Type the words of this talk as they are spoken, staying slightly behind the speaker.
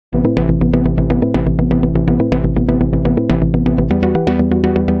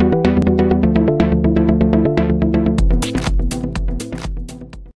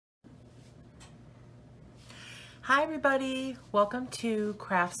Welcome to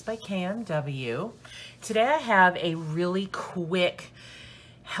Crafts by KMW. Today I have a really quick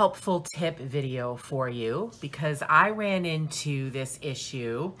helpful tip video for you because I ran into this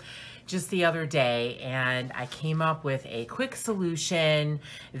issue just the other day and I came up with a quick solution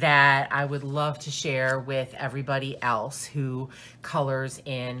that I would love to share with everybody else who colors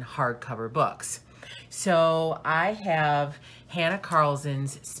in hardcover books. So I have Hannah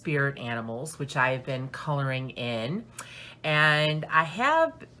Carlson's Spirit Animals, which I have been coloring in. And I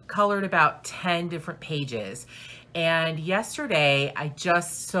have colored about 10 different pages. And yesterday, I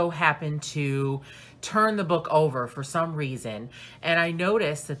just so happened to turn the book over for some reason. And I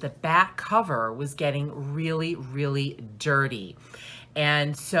noticed that the back cover was getting really, really dirty.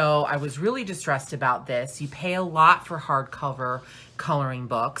 And so I was really distressed about this. You pay a lot for hardcover coloring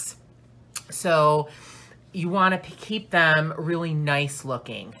books. So you want to keep them really nice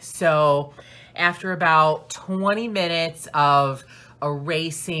looking. So after about 20 minutes of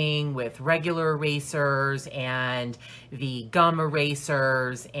erasing with regular erasers and the gum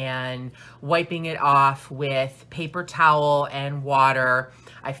erasers and wiping it off with paper towel and water,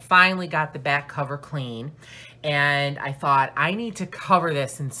 I finally got the back cover clean. And I thought, I need to cover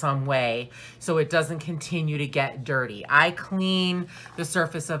this in some way so it doesn't continue to get dirty. I clean the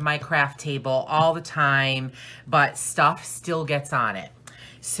surface of my craft table all the time, but stuff still gets on it.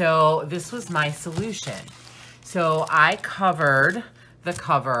 So this was my solution. So I covered the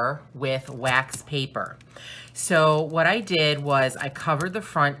cover with wax paper. So what I did was I covered the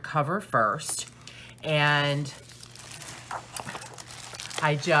front cover first, and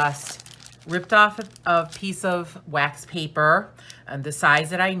I just ripped off a piece of wax paper the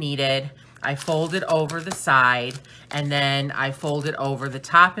size that I needed. I folded over the side, and then I folded over the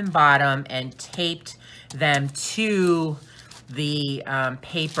top and bottom and taped them to the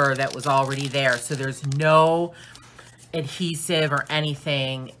paper that was already there. So there's no adhesive or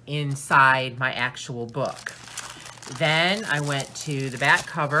anything inside my actual book. Then I went to the back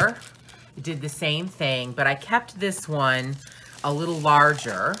cover, did the same thing, but I kept this one a little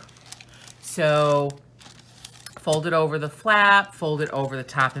larger. So folded over the flap, folded over the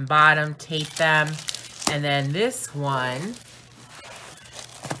top and bottom, taped them, and then this one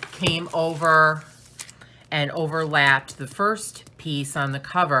came over and overlapped the first piece on the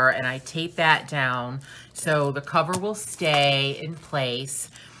cover, and I taped that down so the cover will stay in place.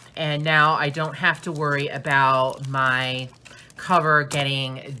 And now I don't have to worry about my cover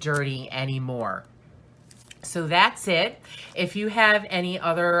getting dirty anymore. So that's it. If you have any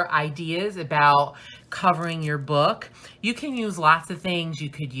other ideas about covering your book, you can use lots of things. You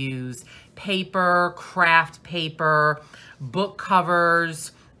could use paper, craft paper, book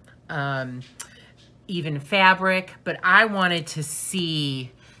covers, even fabric, but I wanted to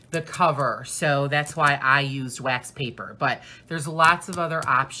see the cover, so that's why I used wax paper. But there's lots of other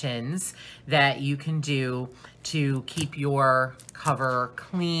options that you can do to keep your cover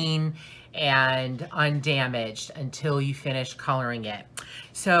clean and undamaged until you finish coloring it.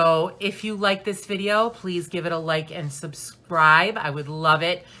 So if you like this video, please give it a like and subscribe. I would love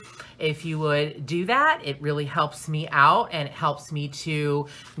it if you would do that. It really helps me out, and it helps me to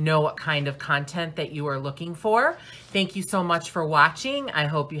know what kind of content that you are looking for. Thank you so much for watching. I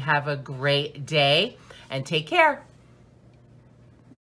hope you have a great day and take care.